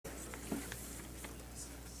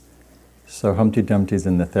So Humpty Dumpty's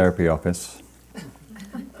in the therapy office,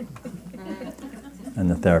 and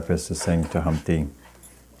the therapist is saying to Humpty,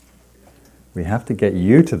 we have to get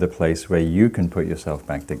you to the place where you can put yourself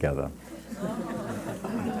back together.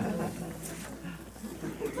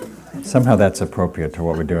 Somehow that's appropriate to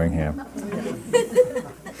what we're doing here.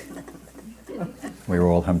 We're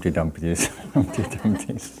all Humpty Dumptys, Humpty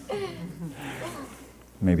Dumptys.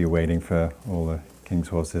 Maybe waiting for all the king's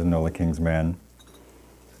horses and all the king's men.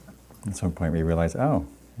 At some point we realize, oh,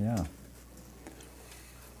 yeah,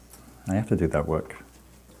 I have to do that work.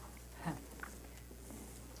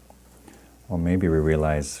 Or maybe we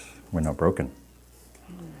realize we're not broken.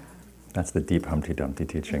 That's the deep Humpty Dumpty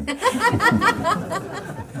teaching. Of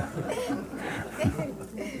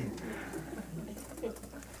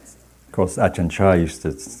course, Ajahn Chah used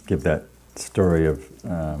to give that story of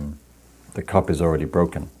the cup is already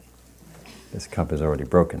broken. This cup is already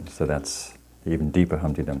broken. So that's the even deeper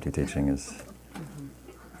Humpty Dumpty teaching is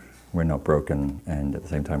we're not broken, and at the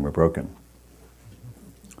same time we're broken.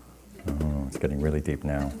 Oh, it's getting really deep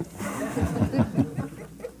now.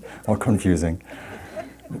 Or confusing.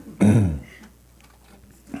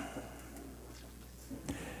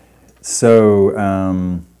 So,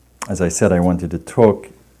 as I said, I wanted to talk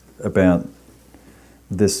about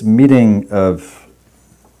this meeting of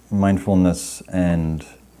mindfulness and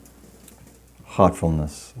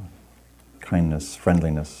heartfulness, kindness,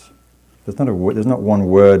 friendliness. There's not one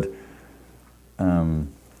word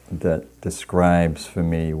that describes for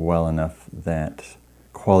me well enough that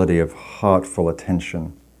quality of heartful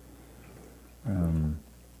attention.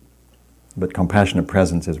 But compassionate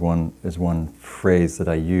presence is one phrase that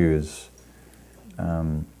I use.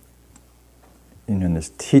 In this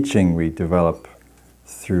teaching we develop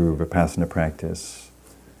through Vipassana practice,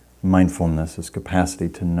 mindfulness is capacity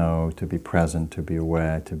to know, to be present, to be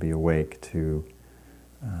aware, to be awake, to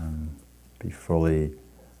be fully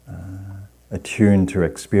attuned to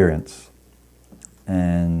experience.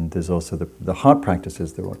 And there's also the heart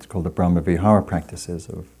practices, what's called the Brahma Vihara practices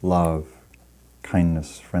of love,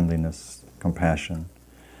 kindness, friendliness, compassion,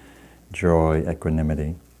 joy,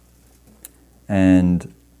 equanimity.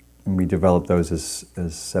 And we develop those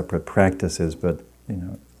as separate practices, but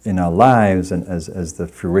in our lives and as the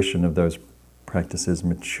fruition of those practices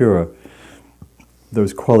mature,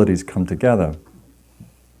 those qualities come together.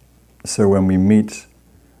 So when we meet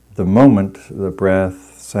the moment, the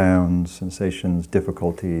breath, sounds, sensations,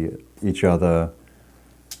 difficulty, each other,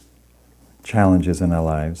 challenges in our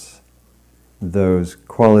lives, those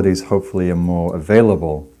qualities hopefully are more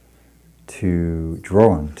available to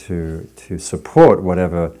draw on, to support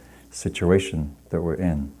whatever situation that we're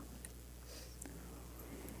in.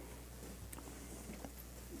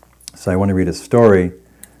 So I want to read a story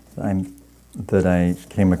that I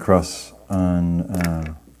came across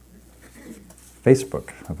on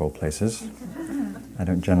Facebook, of all places. I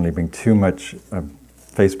don't generally bring too much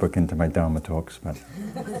Facebook into my Dharma talks, but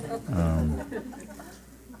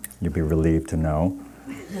you'll be relieved to know.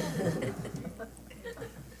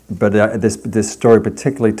 But this story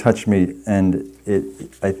particularly touched me, and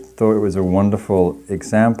I thought it was a wonderful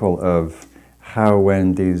example of how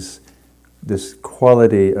when this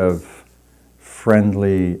quality of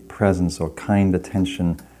friendly presence or kind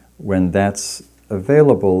attention, when that's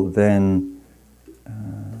available, then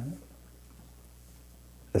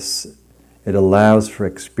it allows for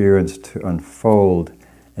experience to unfold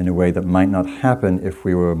in a way that might not happen if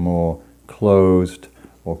we were more closed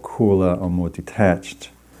or cooler or more detached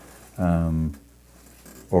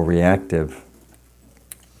or reactive.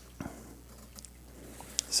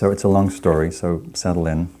 So it's a long story, so settle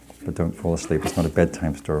in, but don't fall asleep. It's not a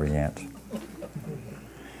bedtime story yet.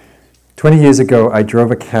 20 years ago, I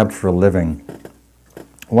drove a cab for a living.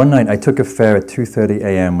 One night, I took a fare at 2:30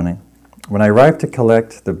 a.m. When I arrived to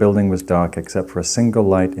collect, the building was dark except for a single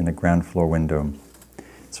light in a ground floor window.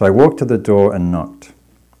 So I walked to the door and knocked.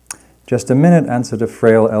 "Just a minute," answered a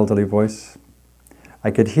frail elderly voice.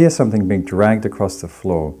 I could hear something being dragged across the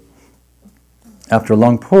floor. After a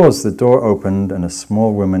long pause, the door opened and a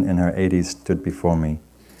small woman in her 80s stood before me.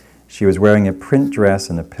 She was wearing a print dress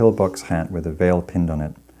and a pillbox hat with a veil pinned on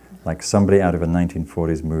it, like somebody out of a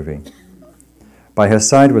 1940s movie. By her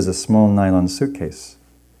side was a small nylon suitcase.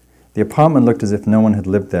 The apartment looked as if no one had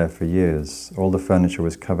lived there for years. All the furniture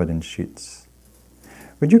was covered in sheets.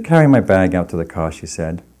 "Would you carry my bag out to the car?" she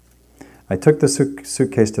said. I took the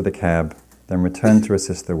suitcase to the cab, then returned to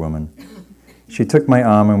assist the woman. She took my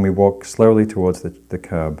arm and we walked slowly towards the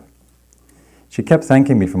curb. She kept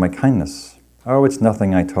thanking me for my kindness. "Oh, it's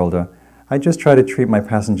nothing," I told her. "I just try to treat my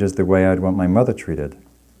passengers the way I'd want my mother treated."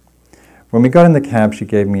 When we got in the cab, she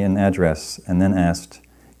gave me an address and then asked,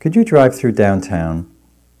 "Could you drive through downtown?"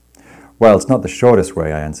 "Well, it's not the shortest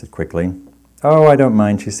way," I answered quickly. "Oh, I don't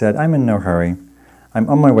mind," she said. "I'm in no hurry. I'm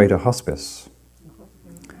on my way to hospice."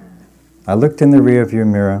 I looked in the rearview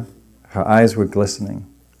mirror. Her eyes were glistening.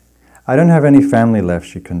 "I don't have any family left,"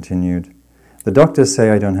 she continued. "The doctors say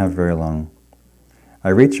I don't have very long." I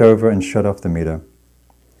reached over and shut off the meter.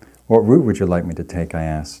 "What route would you like me to take?" I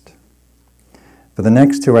asked. For the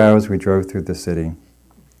next 2 hours we drove through the city.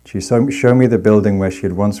 She showed me the building where she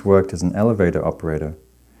had once worked as an elevator operator.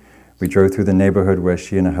 We drove through the neighborhood where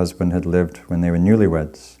she and her husband had lived when they were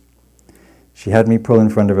newlyweds. She had me pull in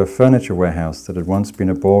front of a furniture warehouse that had once been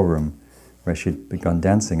a ballroom where she'd begun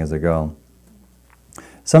dancing as a girl.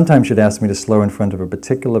 Sometimes she'd ask me to slow in front of a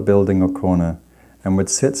particular building or corner and would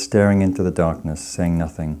sit staring into the darkness, saying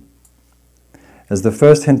nothing. As the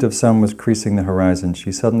first hint of sun was creasing the horizon,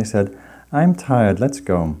 she suddenly said, "I'm tired, let's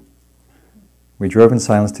go." We drove in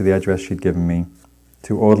silence to the address she'd given me.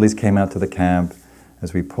 2 orderlies came out to the cab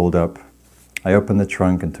as we pulled up. I opened the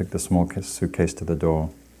trunk and took the small suitcase to the door.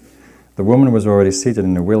 The woman was already seated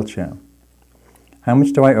in a wheelchair. "How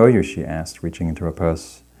much do I owe you?" she asked, reaching into her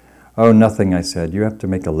purse. "Oh, nothing," I said. "You have to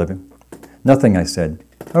make a living." "Nothing," I said.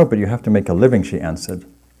 "Oh, but you have to make a living," she answered.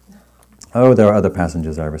 "Oh, there are other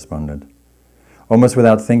passengers," I responded. Almost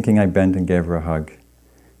without thinking, I bent and gave her a hug.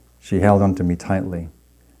 She held onto me tightly.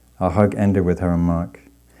 Our hug ended with her remark,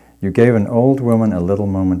 "You gave an old woman a little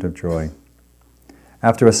moment of joy."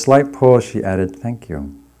 After a slight pause, she added, "Thank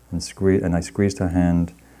you," and I squeezed her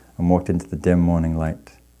hand and walked into the dim morning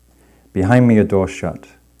light. Behind me, a door shut.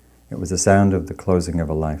 It was the sound of the closing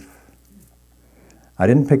of a life. I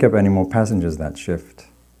didn't pick up any more passengers that shift.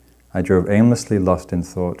 I drove aimlessly, lost in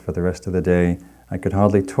thought. For the rest of the day, I could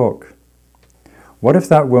hardly talk. What if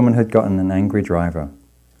that woman had gotten an angry driver,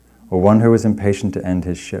 or one who was impatient to end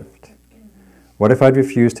his shift? What if I'd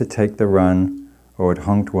refused to take the run, or had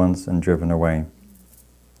honked once and driven away?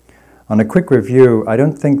 On a quick review, I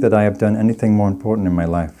don't think that I have done anything more important in my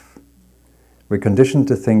life. We're conditioned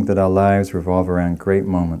to think that our lives revolve around great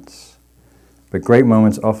moments, but great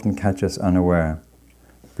moments often catch us unaware,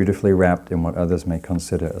 beautifully wrapped in what others may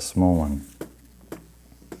consider a small one.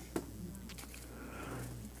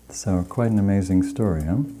 So, quite an amazing story,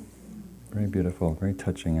 huh? Very beautiful, very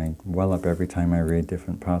touching. I well up every time I read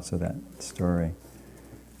different parts of that story.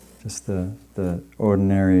 Just the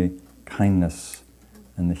ordinary kindness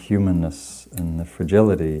and the humanness and the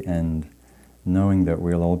fragility and knowing that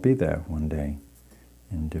we'll all be there one day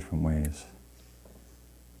in different ways.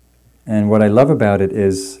 And what I love about it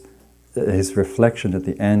is his reflection at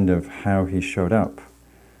the end of how he showed up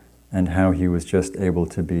and how he was just able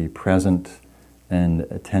to be present and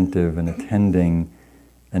attentive and attending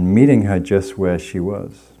and meeting her just where she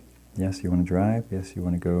was. Yes, you want to drive? Yes, you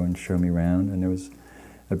want to go and show me around? And there was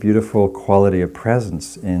a beautiful quality of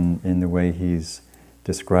presence in the way he's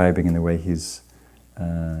describing, in the way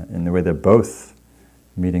they're both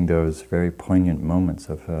meeting those very poignant moments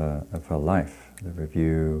of her life, the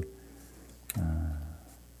review.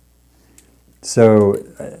 So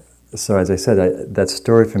as I said, that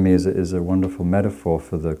story for me is a wonderful metaphor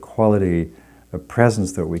for the quality of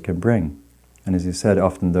presence that we can bring. And as you said,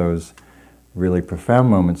 often those really profound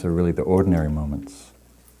moments are really the ordinary moments.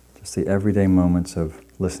 Just the everyday moments of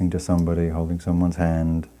listening to somebody, holding someone's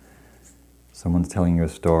hand, someone's telling you a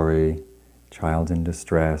story, child's in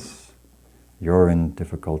distress, you're in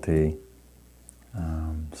difficulty,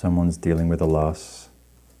 someone's dealing with a loss.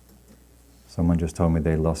 Someone just told me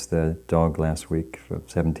they lost their dog last week for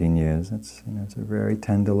 17 years. It's a very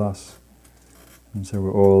tender loss. And so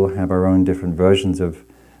we all have our own different versions of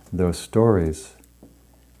those stories.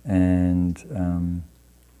 And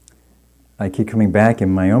I keep coming back in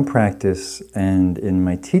my own practice and in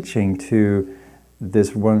my teaching to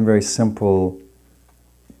this one very simple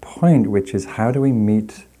point, which is how do we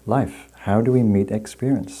meet life? How do we meet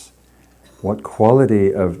experience? What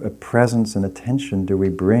quality of presence and attention do we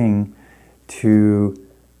bring to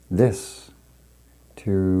this,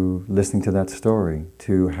 to listening to that story,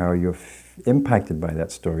 to how you're impacted by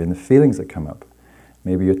that story and the feelings that come up?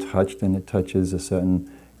 Maybe you're touched and it touches a certain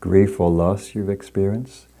grief or loss you've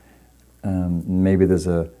experienced. Maybe there's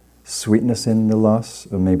a sweetness in the loss,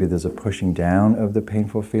 or maybe there's a pushing down of the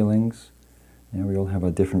painful feelings. We all have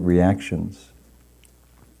our different reactions.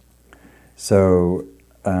 So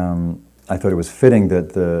I thought it was fitting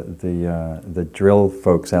that the drill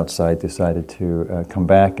folks outside decided to come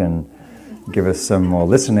back and give us some more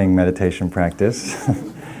listening meditation practice,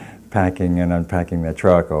 packing and unpacking their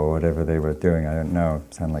truck or whatever they were doing. I don't know.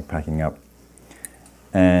 It sounded like packing up.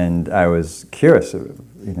 And I was curious,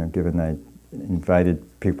 given I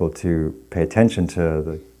invited people to pay attention to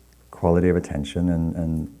the quality of attention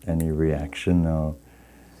and any reaction or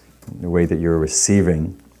the way that you're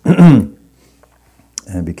receiving, and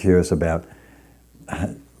be curious about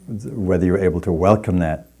whether you're able to welcome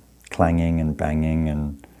that clanging and banging,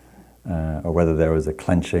 and or whether there was a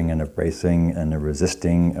clenching and a bracing and a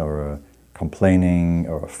resisting or a complaining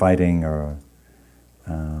or a fighting or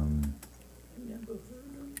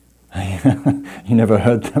you never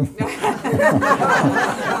heard them.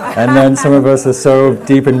 And then some of us are so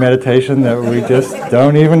deep in meditation that we just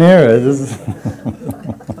don't even hear it.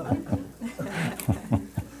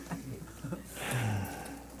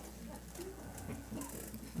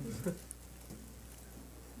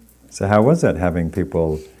 So how was that, having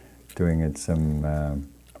people doing it, some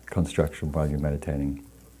construction while you're meditating?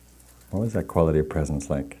 What was that quality of presence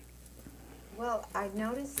like? Well, I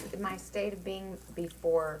noticed my state of being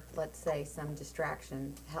before, let's say, some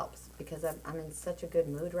distraction helps, because I'm in such a good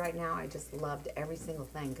mood right now. I just loved every single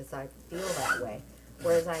thing because I feel that way.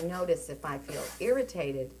 Whereas I notice if I feel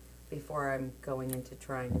irritated before I'm going into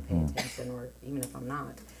trying to pay attention, or even if I'm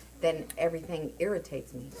not, then everything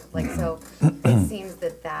irritates me. Like, so it seems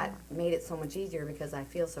that made it so much easier because I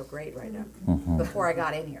feel so great right now before I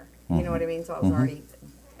got in here. You know what I mean? So I was already,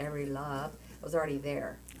 every love was already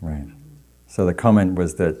there. Right. So the comment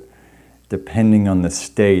was that depending on the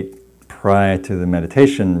state prior to the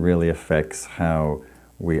meditation really affects how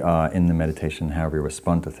we are in the meditation, how we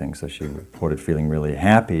respond to things. So she reported feeling really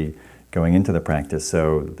happy going into the practice,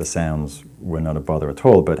 so the sounds were not a bother at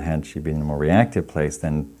all, but had she been in a more reactive place,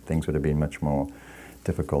 then things would have been much more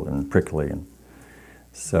difficult and prickly. And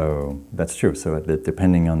so that's true. So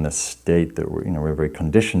depending on the state that we're very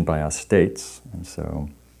conditioned by our states, and so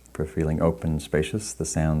if we're feeling open, spacious, the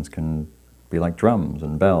sounds can be like drums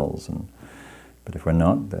and bells, but if we're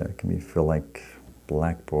not, they can feel like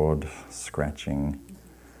blackboard scratching.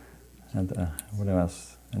 And what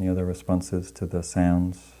else? Any other responses to the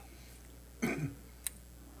sounds?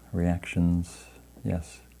 Reactions?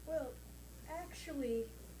 Yes. Well, actually,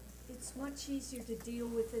 it's much easier to deal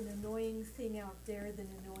with an annoying thing out there than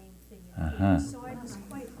an annoying thing in here. So I was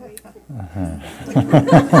quite grateful.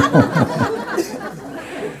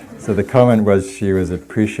 So the comment was she was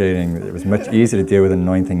appreciating that it was much easier to deal with an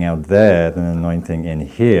annoying thing out there than an annoying thing in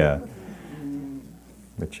here,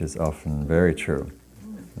 which is often very true.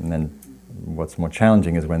 And then what's more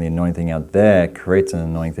challenging is when the annoying thing out there creates an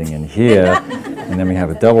annoying thing in here, and then we have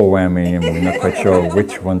a double whammy and we're not quite sure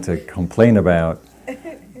which one to complain about,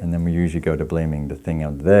 and then we usually go to blaming the thing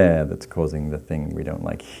out there that's causing the thing we don't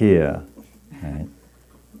like here, right?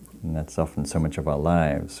 And that's often so much of our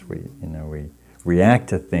lives. We react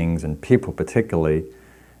to things and people particularly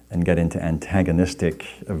and get into antagonistic,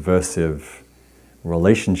 aversive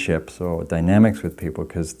relationships or dynamics with people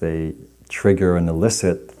because they trigger and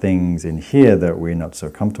elicit things in here that we're not so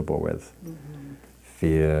comfortable with.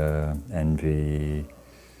 Fear, envy,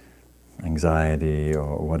 anxiety,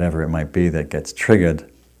 or whatever it might be that gets triggered,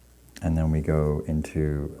 and then we go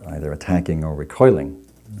into either attacking or recoiling,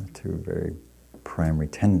 two very primary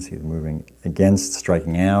tendencies, moving against,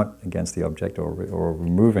 striking out against the object, or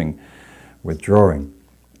removing, withdrawing.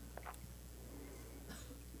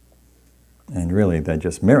 And really they're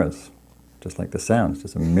just mirrors. Just like the sounds,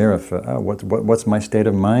 just a mirror for, what's my state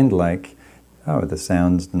of mind like? Oh, the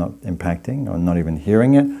sound's not impacting, or not even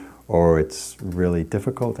hearing it, or it's really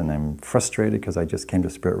difficult and I'm frustrated because I just came to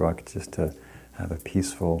Spirit Rock just to have a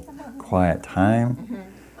peaceful, quiet time.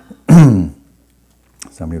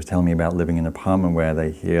 Somebody was telling me about living in an apartment where they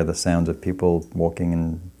hear the sounds of people walking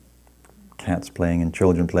and cats playing and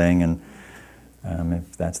children playing, and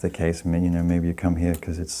if that's the case, maybe you come here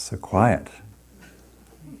because it's so quiet.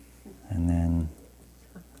 And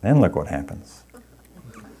then look what happens.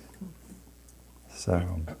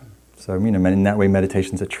 So in that way,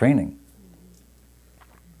 meditation's a training.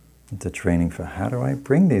 It's a training for how do I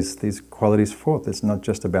bring these qualities forth. It's not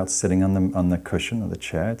just about sitting on the cushion or the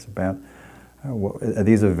chair. It's about, are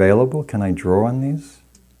these available? Can I draw on these?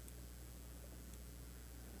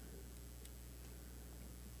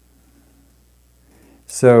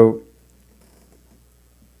 So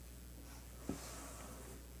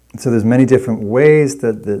there's many different ways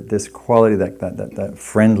that this quality, that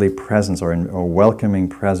friendly presence or welcoming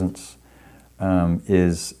presence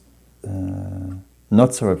is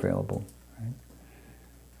not so available. Right?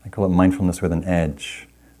 I call it mindfulness with an edge,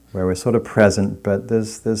 where we're sort of present, but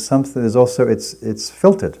there's something. There's also it's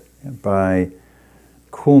filtered by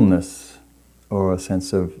coolness, or a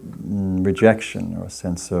sense of rejection, or a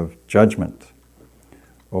sense of judgment,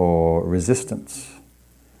 or resistance,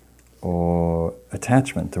 or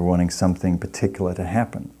attachment to wanting something particular to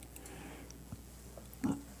happen,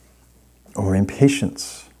 or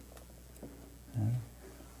impatience,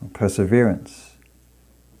 perseverance.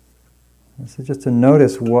 And so just to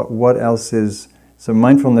notice what else is. So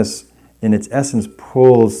mindfulness, in its essence,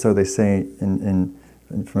 pulls. So they say,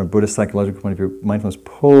 from a Buddhist psychological point of view, mindfulness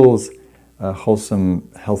pulls wholesome,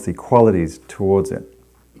 healthy qualities towards it.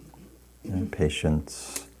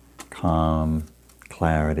 Patience, calm,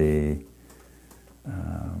 clarity,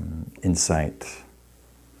 insight,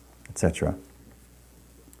 etc.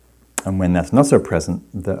 And when that's not so present,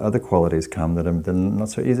 the other qualities come that are not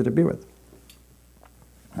so easy to be with.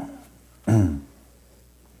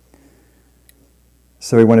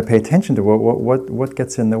 So we want to pay attention to what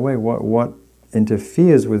gets in the way, what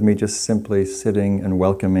interferes with me just simply sitting and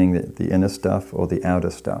welcoming the inner stuff or the outer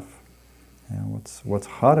stuff. What's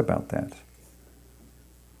hard about that?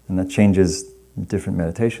 And that changes different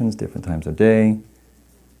meditations, different times of day.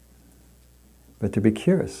 But to be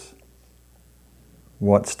curious.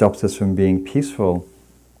 What stops us from being peaceful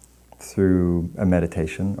through a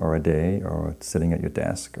meditation or a day or sitting at your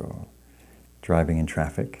desk or driving in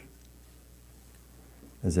traffic,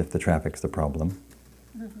 as if the traffic's the problem.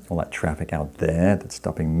 All that traffic out there that's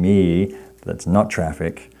stopping me, that's not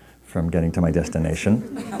traffic, from getting to my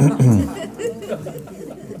destination.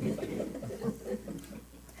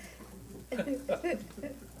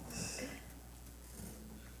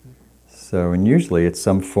 So, and usually it's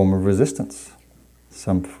some form of resistance,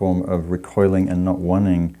 some form of recoiling and not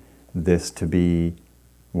wanting this to be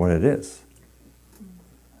what it is.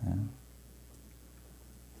 Yeah.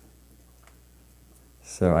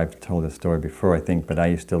 So I've told this story before, I think, but I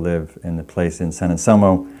used to live in a place in San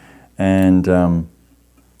Anselmo, and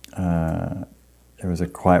it was a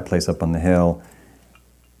quiet place up on the hill,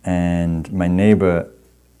 and my neighbor,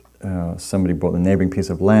 somebody bought the neighboring piece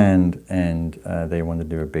of land, and they wanted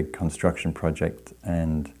to do a big construction project,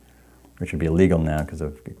 and which would be illegal now because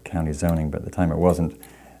of county zoning, but at the time it wasn't.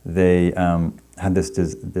 They had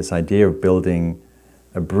this idea of building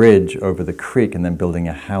a bridge over the creek and then building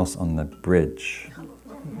a house on the bridge,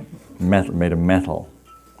 made of metal.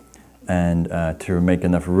 And to make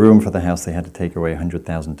enough room for the house, they had to take away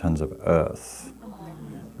 100,000 tons of earth,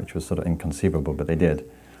 which was sort of inconceivable, but they did.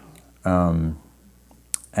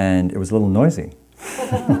 And it was a little noisy.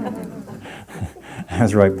 I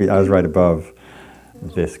was right above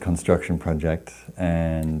this construction project,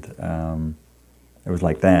 and it was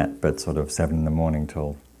like that, but sort of 7 in the morning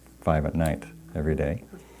till 5 at night every day,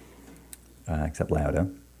 except louder.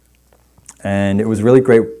 And it was really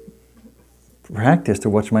great practice to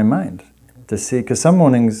watch my mind, to see, because some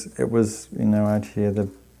mornings it was, I'd hear the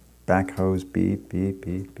backhoes beep, beep,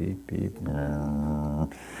 beep, beep, beep,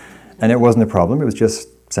 and it wasn't a problem, it was just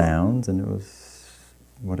sounds, and it was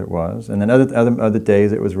what it was. And then other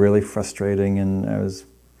days it was really frustrating, and I was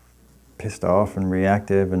pissed off and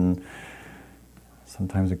reactive, and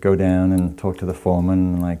sometimes I'd go down and talk to the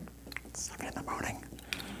foreman, and it's 7 in the morning.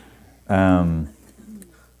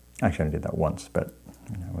 Actually, I did that once, but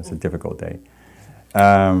it was a difficult day.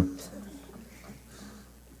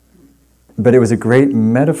 But it was a great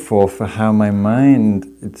metaphor for how my mind,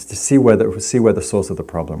 it's to see where the source of the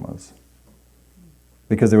problem was.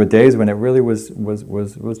 Because there were days when it really was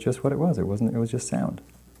just what it was. It was just sound.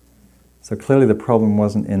 So clearly the problem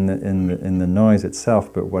wasn't in the noise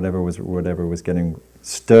itself, but whatever was getting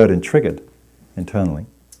stirred and triggered internally.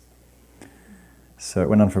 So it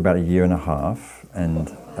went on for about 1.5 years,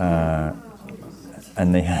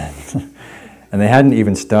 and they hadn't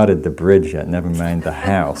even started the bridge yet, never mind the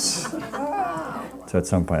house. So at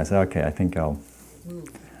some point I said, okay, I think I'll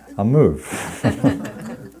move.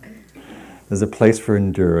 There's a place for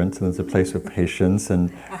endurance, and there's a place for patience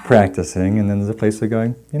and practicing, and then there's a place for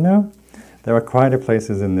going, there are quieter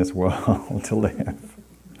places in this world to live.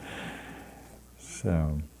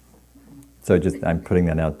 So just I'm putting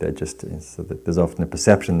that out there just so that there's often a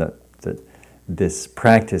perception that this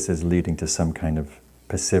practice is leading to some kind of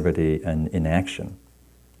passivity and inaction,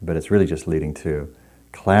 but it's really just leading to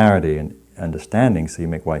clarity and understanding, so you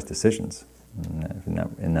make wise decisions. And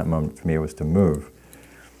in that moment, for me, it was to move.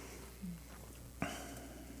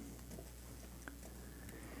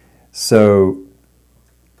 So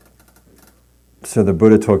the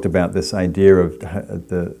Buddha talked about this idea of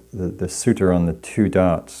the sutta on the 2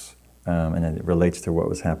 dots, and it relates to what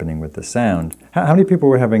was happening with the sound. How many people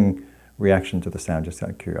were having reaction to the sound, just out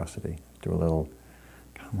of curiosity? Do a little,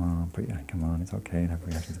 come on, it's okay to have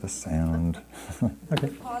reaction to the sound. Okay.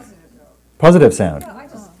 Positive though. Positive sound. Yeah, I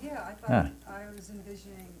thought I was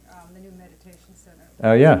envisioning the new meditation center.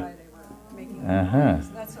 Oh, yeah. That's why they were making Uh-huh.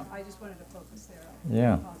 That's all, I just wanted to focus there.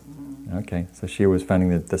 Yeah. Okay, so she was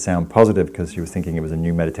finding the sound positive because she was thinking it was a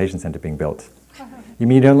new meditation center being built. You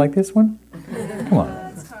mean you don't like this one? Come on.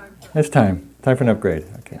 It's time. It's time. Time for an upgrade.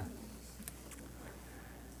 Okay.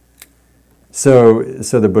 So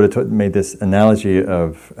the Buddha made this analogy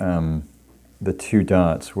of the two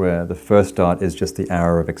darts, where the first dart is just the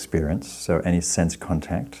hour of experience. So any sense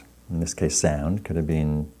contact, in this case, sound, you could have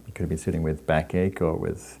been sitting with backache or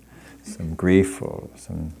with some grief or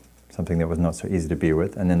something that was not so easy to be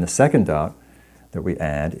with. And then the second dart that we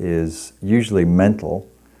add is usually mental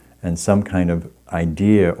and some kind of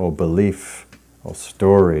idea or belief or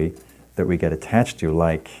story that we get attached to,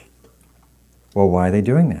 like, well, why are they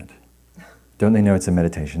doing that? Don't they know it's a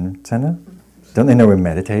meditation center? Don't they know we're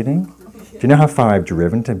meditating? Do you know how far I've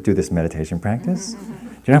driven to do this meditation practice? Do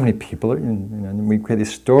you know how many people are, and we create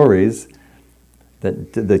these stories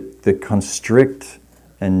that constrict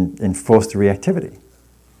and enforce the reactivity,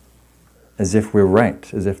 as if we're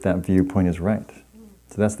right, as if that viewpoint is right.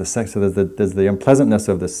 So that's the sex. So there's the unpleasantness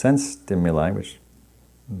of the sense stimuli, which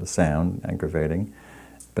the sound aggravating,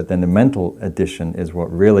 but then the mental addition is what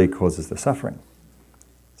really causes the suffering.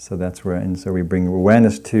 So that's where, and so we bring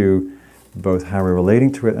awareness to both how we're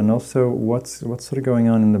relating to it and also what's sort of going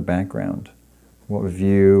on in the background. What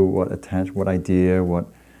view, what idea, what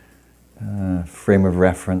frame of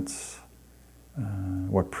reference,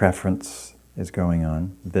 what preference is going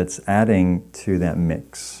on that's adding to that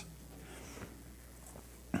mix.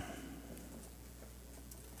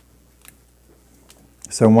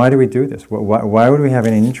 So why do we do this? Why would we have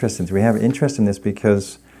any interest in this? We have interest in this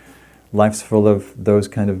because life's full of those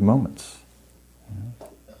kind of moments.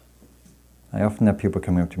 I often have people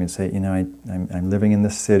coming up to me and say, I'm living in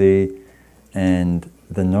this city and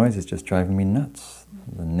the noise is just driving me nuts.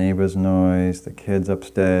 The neighbor's noise, the kids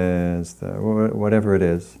upstairs, whatever it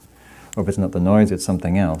is. Or if it's not the noise, it's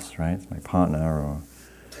something else, right? It's my partner or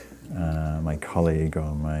my colleague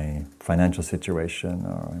or my financial situation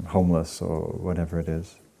or I'm homeless or whatever it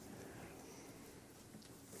is.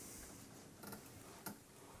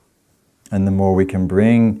 And the more we can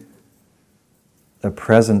bring a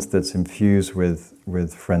presence that's infused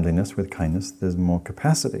with friendliness, with kindness, there's more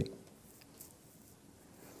capacity.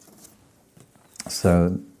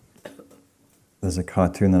 So there's a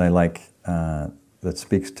cartoon that I like that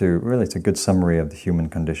speaks to, really it's a good summary of the human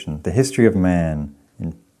condition. The history of man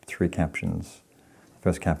in 3 captions.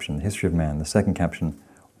 First caption, the history of man. The second caption,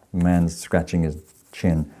 man's scratching his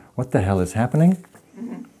chin. What the hell is happening?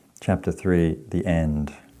 Chapter 3, the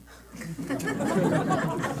end.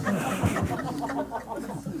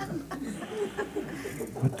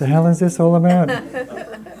 What the hell is this all about?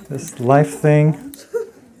 This life thing?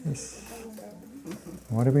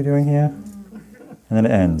 What are we doing here? And then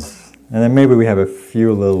it ends. And then maybe we have a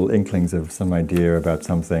few little inklings of some idea about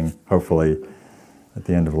something, hopefully, at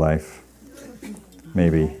the end of life.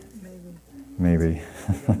 Maybe.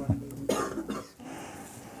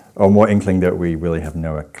 Or more inkling that we really have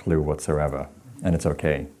no clue whatsoever. And it's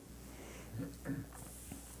okay.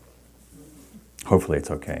 Hopefully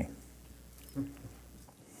it's okay.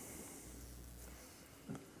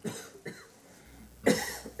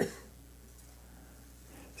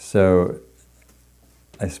 So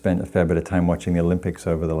I spent a fair bit of time watching the Olympics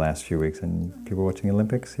over the last few weeks. And people watching the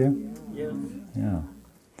Olympics here? Yeah.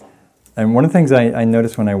 And one of the things I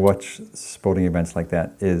notice when I watch sporting events like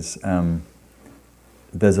that is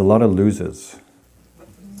there's a lot of losers.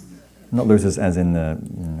 Not losers as in the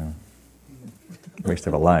waste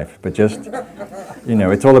of a life, but just,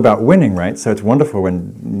 it's all about winning, right? So it's wonderful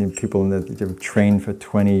when people they've trained for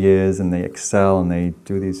 20 years and they excel and they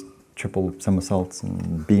do these triple somersaults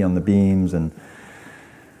and be on the beams.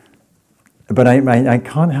 But I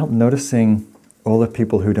can't help noticing all the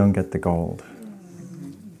people who don't get the gold,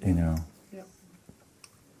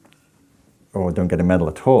 or don't get a medal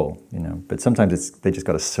at all, But sometimes they just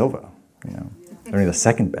got a silver, They're only the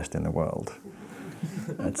second best in the world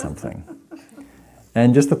at something.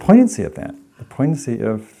 And just the poignancy of that, the poignancy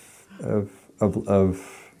of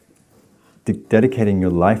dedicating your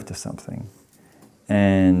life to something,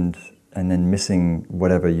 and then missing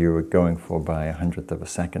whatever you were going for by 100th of a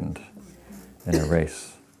second in a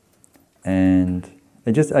race. And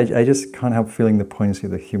I just can't help feeling the poignancy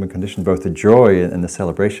of the human condition, both the joy and the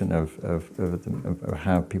celebration of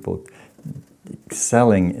how people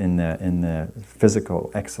excelling in their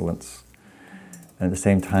physical excellence, and at the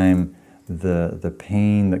same time the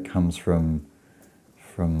pain that comes from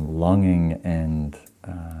longing and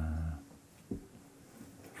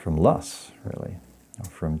from loss, really, or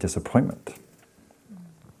from disappointment.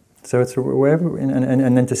 So it's wherever,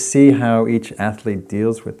 and then to see how each athlete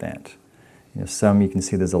deals with that. Some you can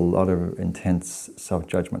see there's a lot of intense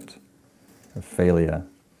self-judgment, of failure,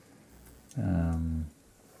 and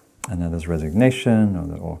then there's resignation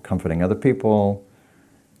or comforting other people.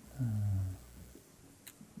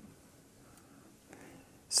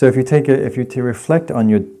 So if you to reflect on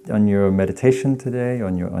your meditation today,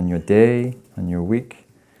 on your day, on your week,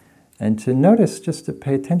 and to notice, just to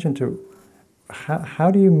pay attention to how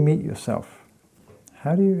do you meet yourself?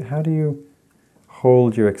 How do you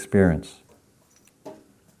hold your experience?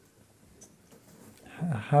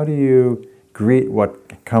 How do you greet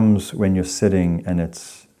what comes when you're sitting and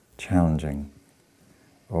it's challenging,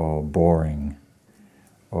 or boring,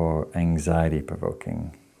 or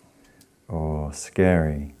anxiety-provoking, or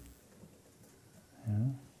scary?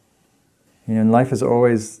 Life is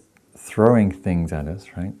always throwing things at us,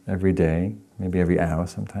 right? Every day, maybe every hour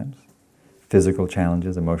sometimes. Physical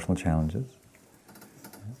challenges, emotional challenges.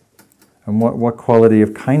 And what quality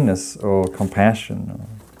of kindness or compassion or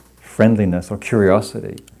friendliness or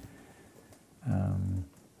curiosity?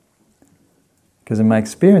 Because in my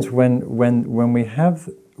experience, when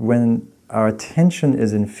our attention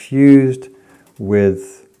is infused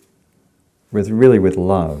with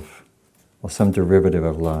love, or some derivative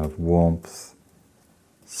of love, warmth,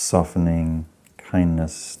 softening,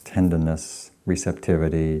 kindness, tenderness,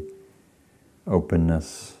 receptivity,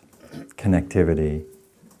 openness, connectivity,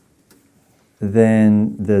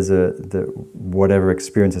 then whatever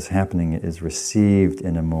experience is happening is received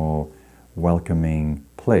in a more welcoming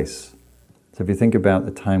place. So if you think about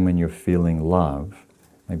the time when you're feeling love,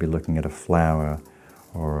 maybe looking at a flower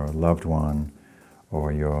or a loved one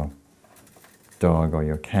or your dog or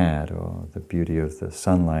your cat or the beauty of the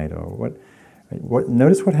sunlight or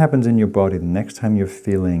notice what happens in your body the next time you're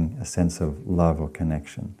feeling a sense of love or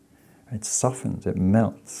connection. It softens, it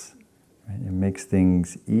melts, right? It makes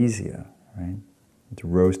things easier, right? It's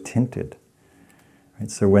rose-tinted. Right?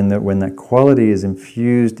 So when that quality is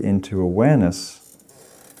infused into awareness,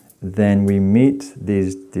 then we meet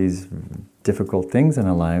these difficult things in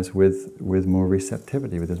our lives with more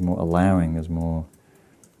receptivity, there's more allowing,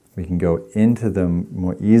 we can go into them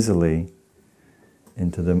more easily,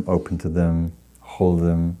 open to them, hold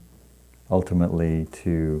them, ultimately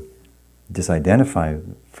to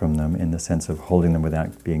disidentify from them in the sense of holding them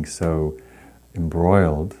without being so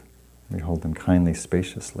embroiled. We hold them kindly,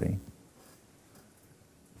 spaciously.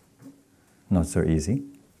 Not so easy.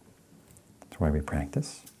 That's why we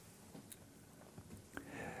practice.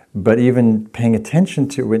 But even paying attention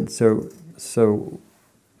to it, so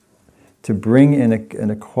to bring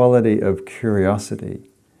in a quality of curiosity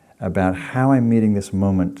about how I'm meeting this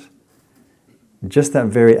moment, just that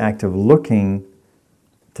very act of looking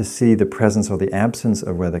to see the presence or the absence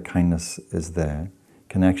of whether kindness is there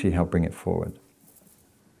can actually help bring it forward.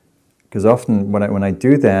 Because often when I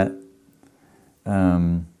do that,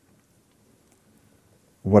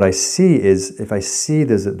 what I see is, if I see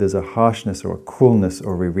there's a harshness or a coolness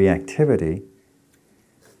or a reactivity,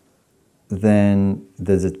 then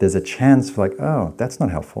there's a chance for like, oh, that's not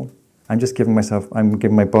helpful. I'm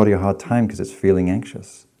giving my body a hard time because it's feeling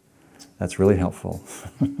anxious. That's really helpful.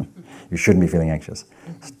 You shouldn't be feeling anxious.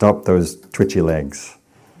 Stop those twitchy legs.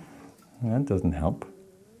 That doesn't help.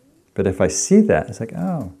 But if I see that, it's like,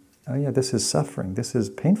 oh yeah, this is suffering. This is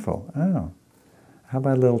painful. Oh, how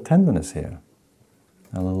about a little tenderness here?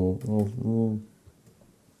 A little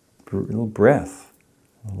breath,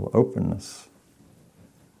 a little openness.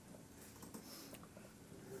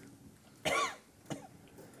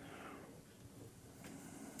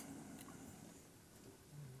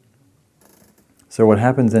 So what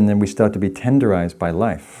happens then we start to be tenderized by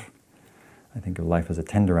life. I think of life as a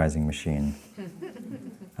tenderizing machine.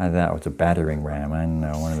 Either that or it's a battering ram, I don't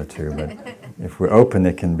know, one of the two. But if we're open,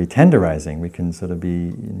 it can be tenderizing. We can sort of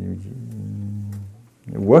be,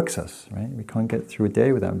 it works us, right? We can't get through a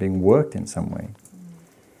day without being worked in some way.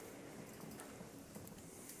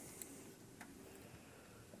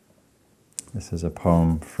 This is a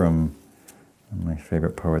poem from one of my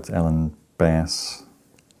favorite poets, Ellen Bass.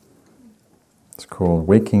 It's called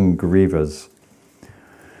Waking Grievers.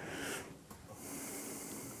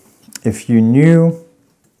 What if you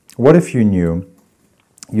knew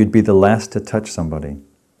you'd be the last to touch somebody?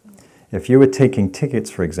 If you were taking tickets,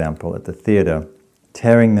 for example, at the theater,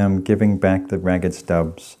 tearing them, giving back the ragged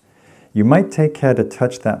stubs, you might take care to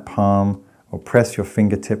touch that palm or press your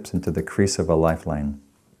fingertips into the crease of a lifeline.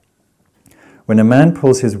 When a man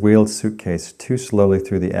pulls his wheeled suitcase too slowly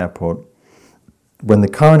through the airport, when the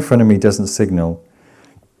car in front of me doesn't signal,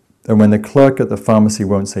 and when the clerk at the pharmacy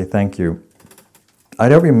won't say thank you, I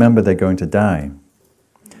don't remember they're going to die.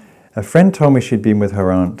 A friend told me she'd been with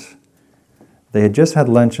her aunt. They had just had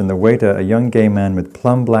lunch and the waiter, a young gay man with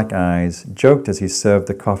plum black eyes, joked as he served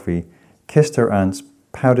the coffee, kissed her aunt's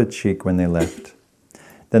powdered cheek when they left.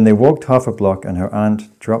 Then they walked half a block and her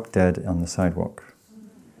aunt dropped dead on the sidewalk.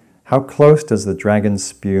 How close does the dragon's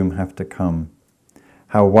spume have to come?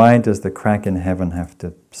 How wide does the crack in heaven have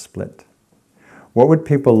to split? What would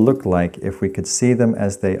people look like if we could see them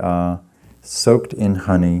as they are, soaked in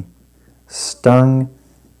honey, stung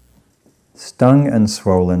and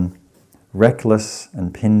swollen, reckless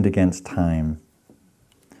and pinned against time?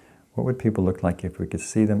 What would people look like if we could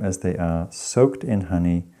see them as they are, soaked in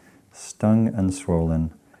honey, stung and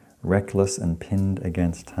swollen, reckless and pinned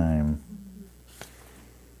against time?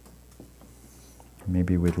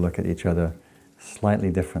 Maybe we'd look at each other slightly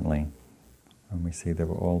differently when we see that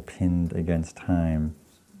we're all pinned against time.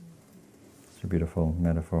 It's a beautiful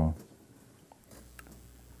metaphor.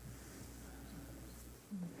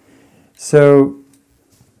 So,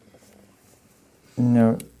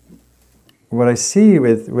 what I see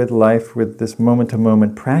with life, with this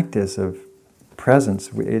moment-to-moment practice of presence,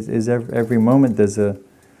 is every moment there's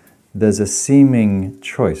a seeming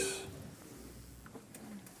choice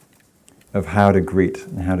of how to greet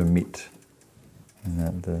and how to meet.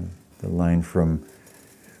 And the line from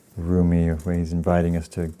Rumi, where he's inviting us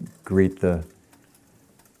to greet the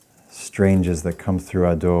strangers that come through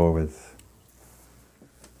our door with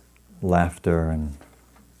laughter and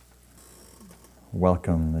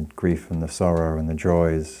welcome the grief and the sorrow and the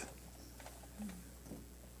joys.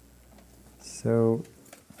 So,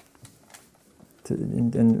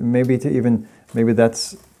 maybe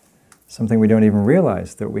that's something we don't even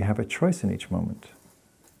realize, that we have a choice in each moment.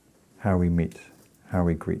 How we meet, how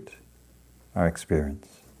we greet, our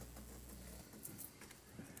experience.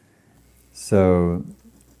 So,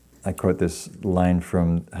 I quote this line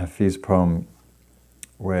from Hafiz's poem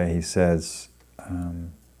where he says, I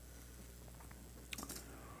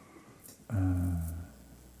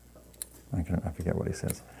forget what he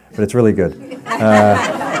says, but it's really good. God,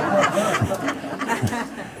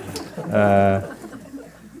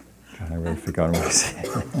 I really forgot what he said.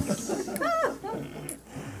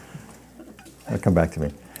 It'll come back to me.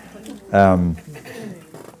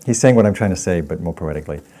 He's saying what I'm trying to say, but more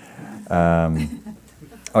poetically.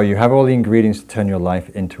 You have all the ingredients to turn your life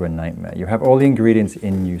into a nightmare. You have all the ingredients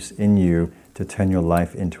in you to turn your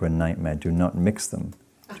life into a nightmare. Do not mix them.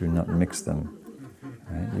 Do not mix them.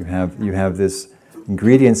 Right? You have this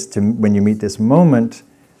ingredients to, when you meet this moment,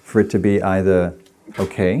 for it to be either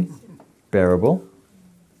okay, bearable,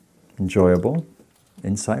 enjoyable,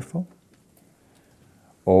 insightful,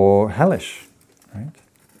 or hellish. Right?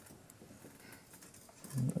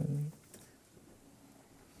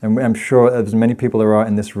 And I'm sure as many people there are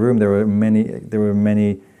in this room, there were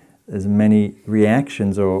many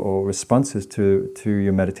reactions or responses to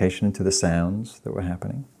your meditation and to the sounds that were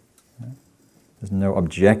happening. Right? There's no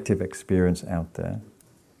objective experience out there.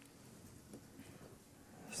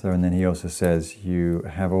 So, and then he also says, you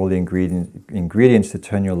have all the ingredients to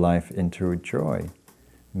turn your life into a joy.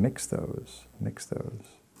 Mix those.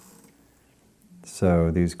 So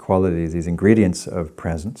these qualities, these ingredients of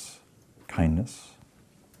presence, kindness,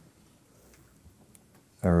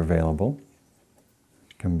 are available,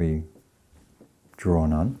 can be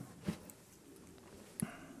drawn on.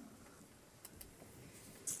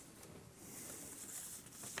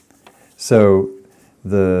 So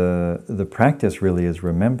the practice really is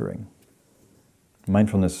remembering.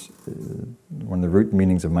 Mindfulness, one of the root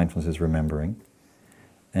meanings of mindfulness is remembering.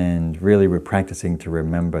 And really we're practicing to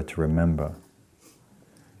remember to remember.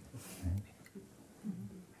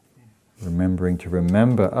 Remembering to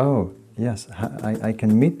remember, oh, yes, I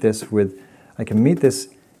can meet this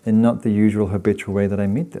in not the usual habitual way that I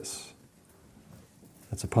meet this.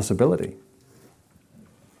 That's a possibility.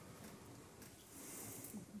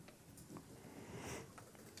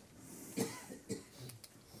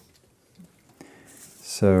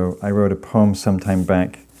 So I wrote a poem some time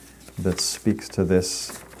back that speaks to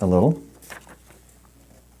this a little.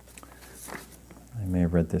 I may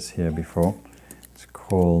have read this here before. It's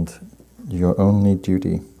called Your Only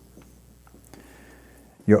Duty.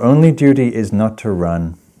 Your only duty is not to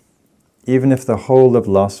run, even if the hole of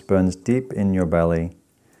loss burns deep in your belly,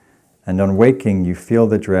 and on waking you feel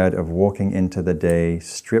the dread of walking into the day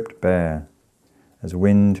stripped bare, as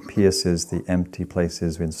wind pierces the empty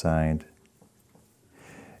places inside.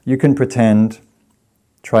 You can pretend,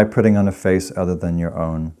 try putting on a face other than your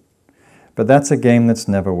own, but that's a game that's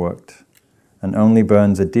never worked, and only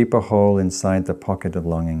burns a deeper hole inside the pocket of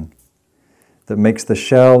longing, that makes the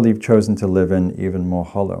shell you've chosen to live in even more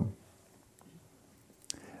hollow.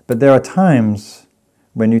 But there are times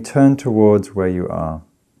when you turn towards where you are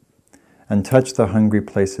and touch the hungry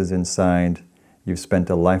places inside you've spent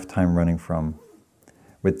a lifetime running from,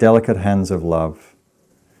 with delicate hands of love,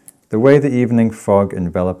 the way the evening fog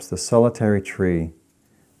envelops the solitary tree,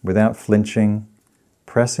 without flinching,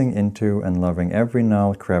 pressing into and loving every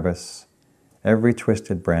gnarled crevice, every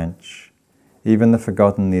twisted branch, even the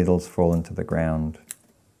forgotten needles fall into the ground.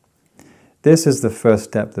 This is the first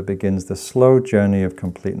step that begins the slow journey of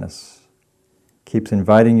completeness. Keeps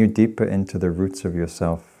inviting you deeper into the roots of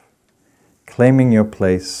yourself, claiming your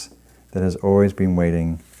place that has always been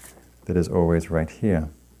waiting, that is always right here.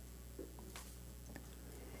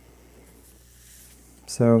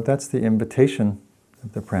 So that's the invitation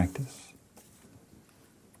of the practice.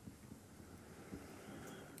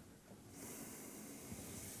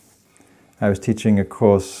 I was teaching a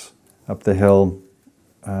course up the hill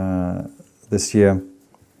this year,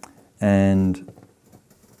 and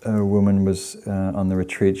a woman was on the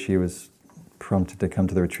retreat. She was prompted to come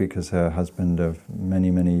to the retreat because her husband of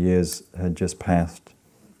many, many years had just passed.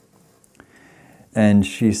 And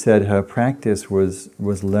she said her practice was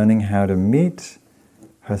learning how to meet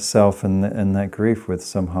herself in that grief with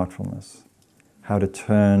some heartfulness, how to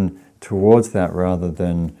turn towards that rather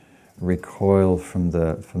than recoil from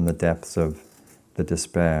the depths of the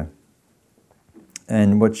despair.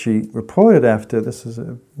 And what she reported after, this is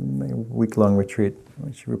a week-long retreat,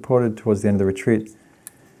 what she reported towards the end of the retreat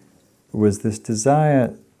was this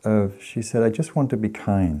desire of, she said, I just want to be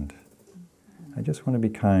kind. I just want to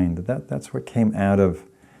be kind. That's what came out of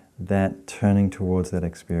that turning towards that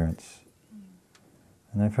experience.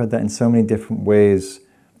 And I've heard that in so many different ways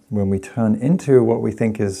when we turn into what we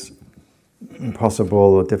think is impossible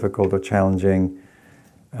or difficult or challenging,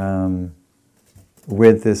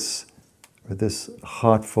 with this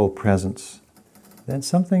heartful presence, then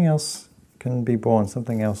something else can be born,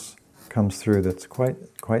 something else comes through that's quite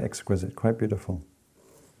exquisite, quite beautiful.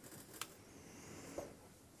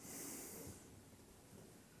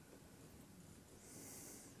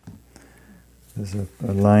 There's a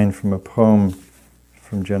line from a poem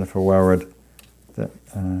from Jennifer Woward that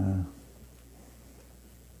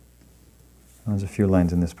there's a few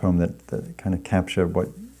lines in this poem that kind of capture what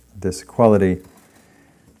this quality.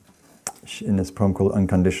 In this poem called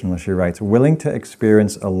Unconditional, she writes, willing to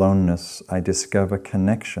experience aloneness, I discover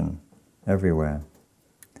connection everywhere.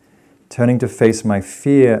 Turning to face my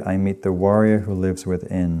fear, I meet the warrior who lives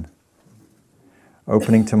within.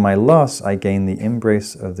 Opening to my loss, I gain the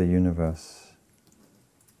embrace of the universe.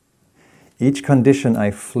 Each condition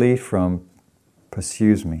I flee from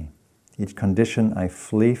pursues me. Each condition I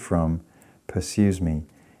flee from pursues me.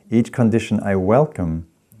 Each condition I welcome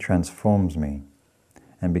transforms me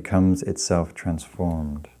and becomes itself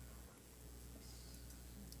transformed.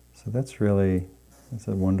 So that's a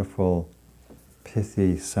wonderful,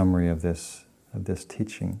 pithy summary of this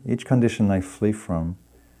teaching. Each condition I flee from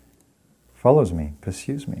follows me,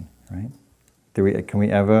 pursues me, right? Can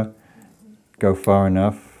we ever go far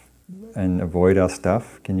enough and avoid our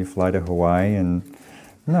stuff? Can you fly to Hawaii and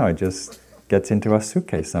no, it just gets into our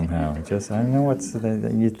suitcase somehow. I don't know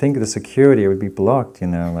you'd think the security would be blocked,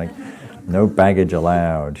 like no baggage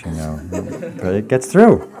allowed, but it gets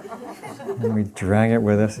through. And we drag it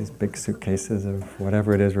with us, these big suitcases of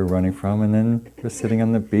whatever it is we're running from, and then we're sitting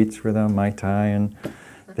on the beach with our Mai Tai, and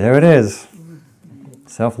there it is.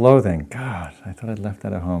 Self-loathing. God, I thought I'd left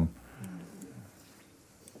that at home.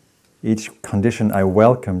 Each condition I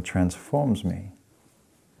welcome transforms me.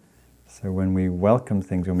 So when we welcome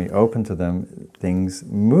things, when we open to them, things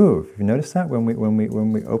move. You notice that? When we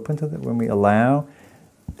open to them, when we allow,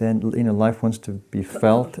 then life wants to be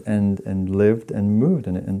felt and lived and moved,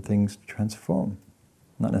 and things transform.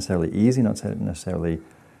 Not necessarily easy, not necessarily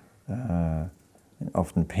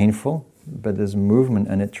often painful, but there's movement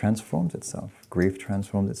and it transforms itself. Grief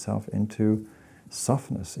transforms itself into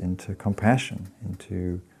softness, into compassion,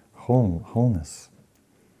 into wholeness.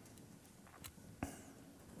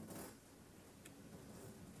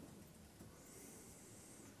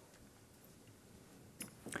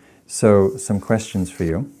 So, some questions for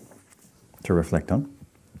you to reflect on.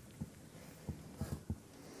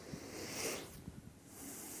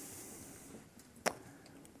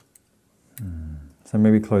 So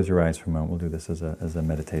maybe close your eyes for a moment. We'll do this as a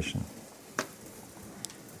meditation.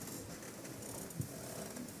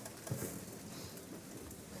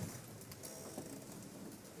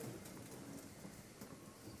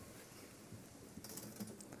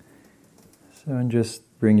 So, and just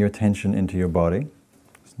bring your attention into your body.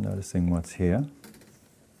 Noticing what's here.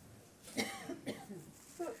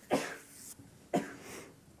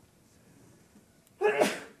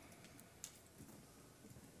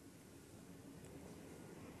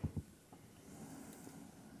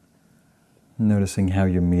 Noticing how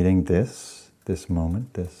you're meeting this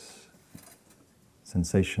moment, this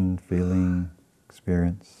sensation, feeling,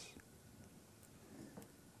 experience.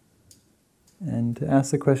 And to ask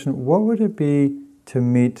the question, what would it be to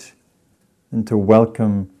meet and to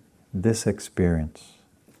welcome this experience?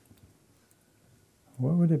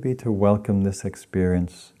 What would it be to welcome this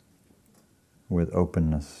experience with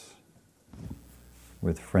openness,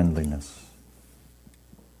 with friendliness?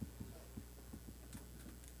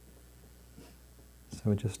 So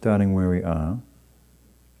we're just starting where we are.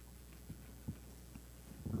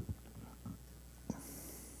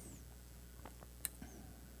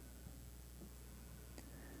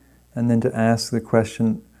 And then to ask the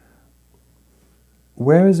question,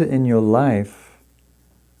 where is it in your life,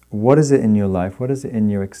 what is it in your life, what is it in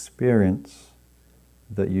your experience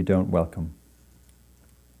that you don't welcome?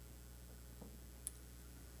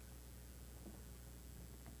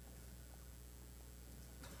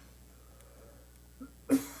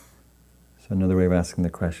 So another way of asking the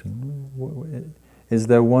question, is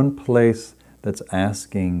there one place that's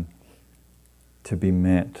asking to be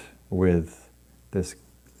met with this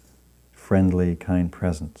friendly, kind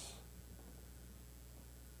presence?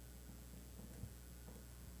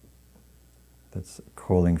 That's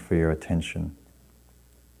calling for your attention,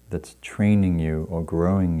 that's training you or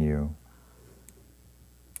growing you.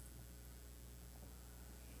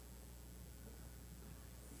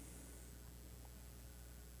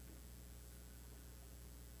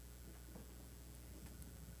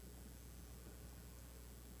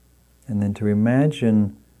 And then to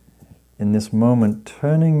imagine in this moment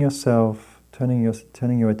turning your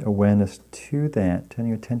awareness to that, turning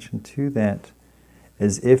your attention to that,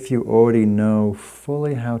 as if you already know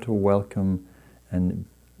fully how to welcome and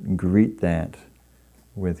greet that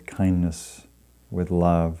with kindness, with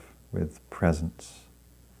love, with presence.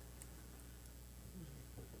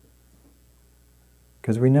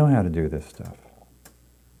 Because we know how to do this stuff.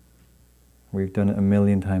 We've done it a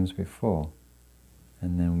million times before.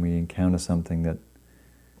 And then we encounter something that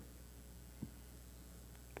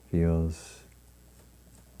feels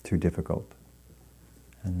too difficult.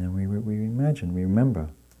 And then we imagine, we remember,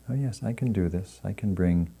 oh yes, I can do this. I can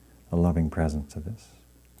bring a loving presence to this.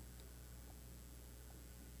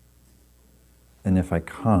 And if I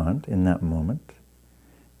can't in that moment,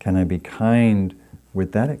 can I be kind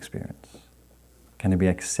with that experience? Can I be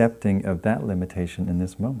accepting of that limitation in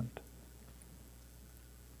this moment?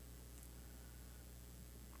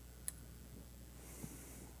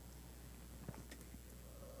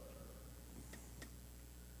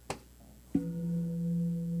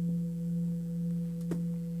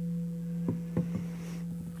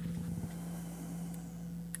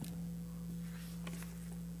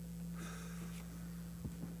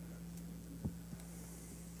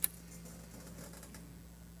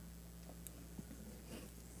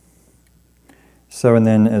 So, and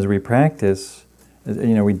then as we practice,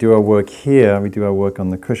 we do our work here, we do our work on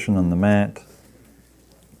the cushion, on the mat,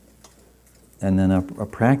 and then our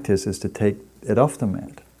practice is to take it off the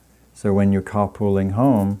mat. So when you're carpooling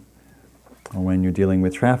home, or when you're dealing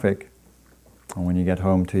with traffic, or when you get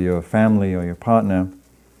home to your family or your partner,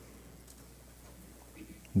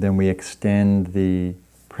 then we extend the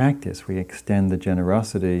practice, we extend the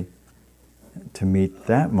generosity to meet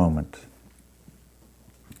that moment.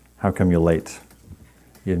 How come you're late?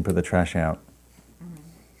 You didn't put the trash out,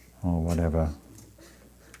 or whatever.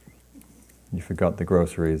 You forgot the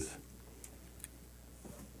groceries.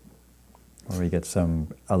 Or you get some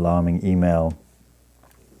alarming email.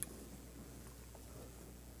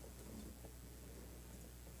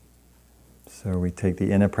 So we take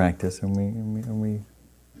the inner practice and we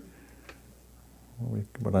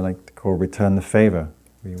what I like to call return the favor.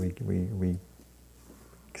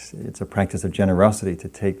 It's a practice of generosity to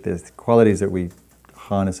take the qualities that we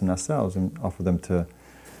harness in ourselves and offer them to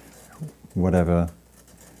whoever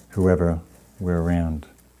we're around.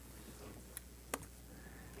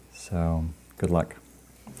 So, good luck.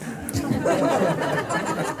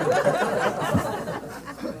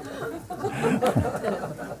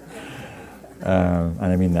 And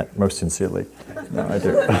I mean that most sincerely. No, I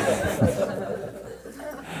do.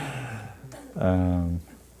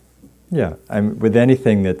 With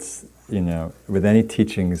anything that's, with any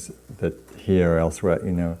teachings that here or elsewhere,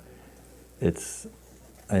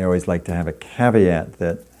 I always like to have a caveat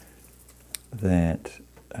that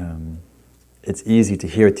it's easy to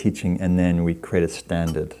hear a teaching and then we create a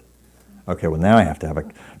standard. Okay, well now I have to have a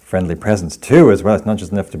friendly presence too as well. It's not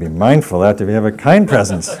just enough to be mindful, I have to have a kind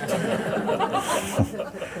presence.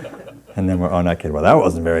 And then we're on, okay, well that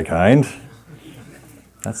wasn't very kind.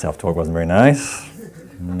 That self-talk wasn't very nice.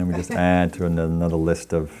 And then we just add to another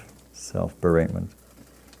list of self-berating.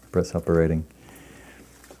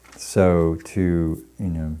 So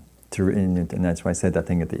and that's why I said that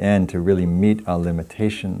thing at the end, to really meet our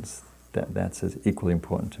limitations, that's as equally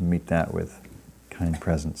important to meet that with kind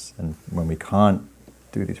presence. And when we can't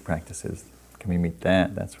do these practices. Can we meet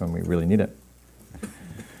that? That's when we really need it.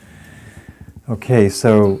 Okay,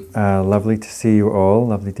 so lovely to see you all,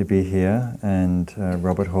 lovely to be here, and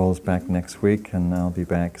Robert Hall's back next week, and I'll be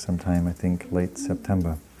back sometime, I think, late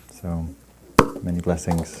September. So, many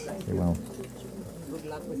blessings. Be well. Good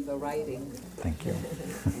luck with the writing. Thank you.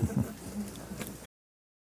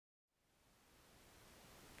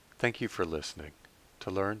 Thank you for listening.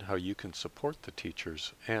 To learn how you can support the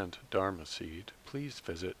teachers and Dharma Seed, please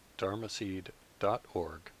visit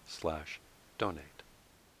dharmaseed.org/donate.